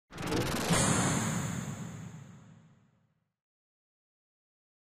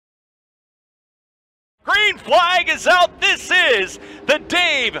flag is out. This is the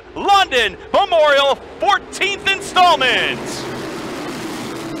Dave London Memorial 14th installment.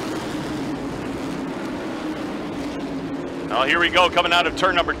 Well, here we go. Coming out of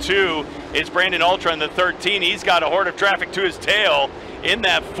turn number 2 is Brandon Ultra in the 13. He's got a horde of traffic to his tail. In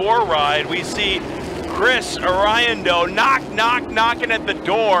that 4 ride, we see Chris Ariando knocking at the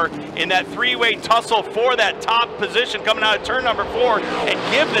door in that 3-way tussle for that top position coming out of turn number 4, and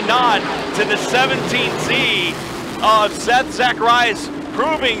give the nod to the 17Z of Seth Zacharias,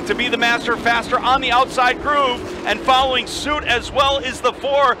 proving to be the master faster on the outside groove, and following suit as well is the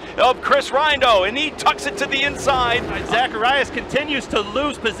 4 of Chris Ariando, and he tucks it to the inside. Zacharias continues to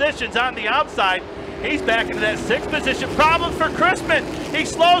lose positions on the outside. He's back into that 6th position. Problems for Crispin. He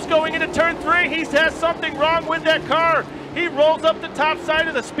slows going into turn 3. He has something wrong with that car. He rolls up the top side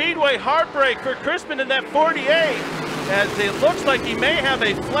of the speedway. Heartbreak for Crispin in that 48, as it looks like he may have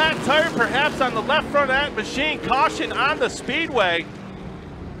a flat tire perhaps on the left front end machine. Caution on the speedway.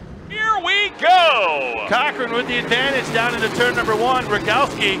 Here we go. Cochran with the advantage down into turn number 1.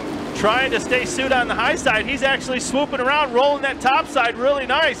 Rogalski trying to stay suit on the high side. He's actually swooping around, rolling that top side really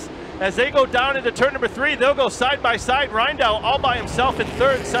nice. As they go down into turn number 3, they'll go side by side. Rindell all by himself in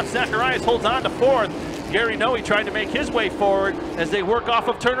 3rd. Seth Zacharias holds on to 4th. Gary Noe trying to make his way forward as they work off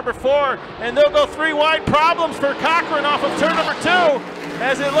of turn number 4. And they'll go 3 wide. Problems for Cochran off of turn number 2.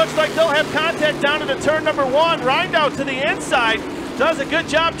 As it looks like they'll have contact down into turn number 1. Rindell to the inside. Does a good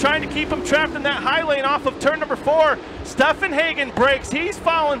job trying to keep him trapped in that high lane off of turn number 4. Stephen Hagen breaks. He's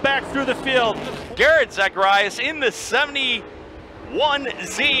falling back through the field. Garrett Zacharias in the 71Z,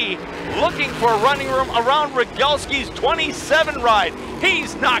 looking for running room around Rogalski's 27 ride.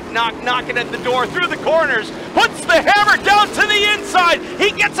 He's knocking at the door through the corners, puts the hammer down to the inside. He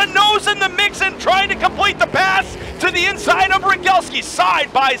gets a nose in the mix and trying to complete the pass to the inside of Rogalski.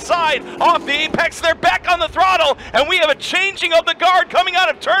 Side by side off the apex. They're back on the throttle, and we have a changing of the guard coming out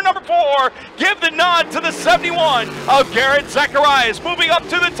of turn number 4. Give the nod to the 71 of Garrett Zacharias, moving up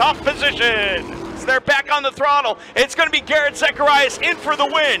to the top position. They're back on the throttle. It's going to be Garrett Zacharias in for the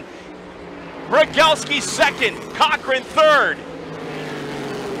win. Rogalski 2nd, Cochran 3rd.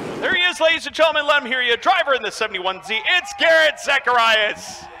 There he is, ladies and gentlemen. Let him hear you. Driver in the 71Z. It's Garrett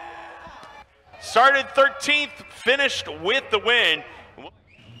Zacharias. Started 13th, finished with the win.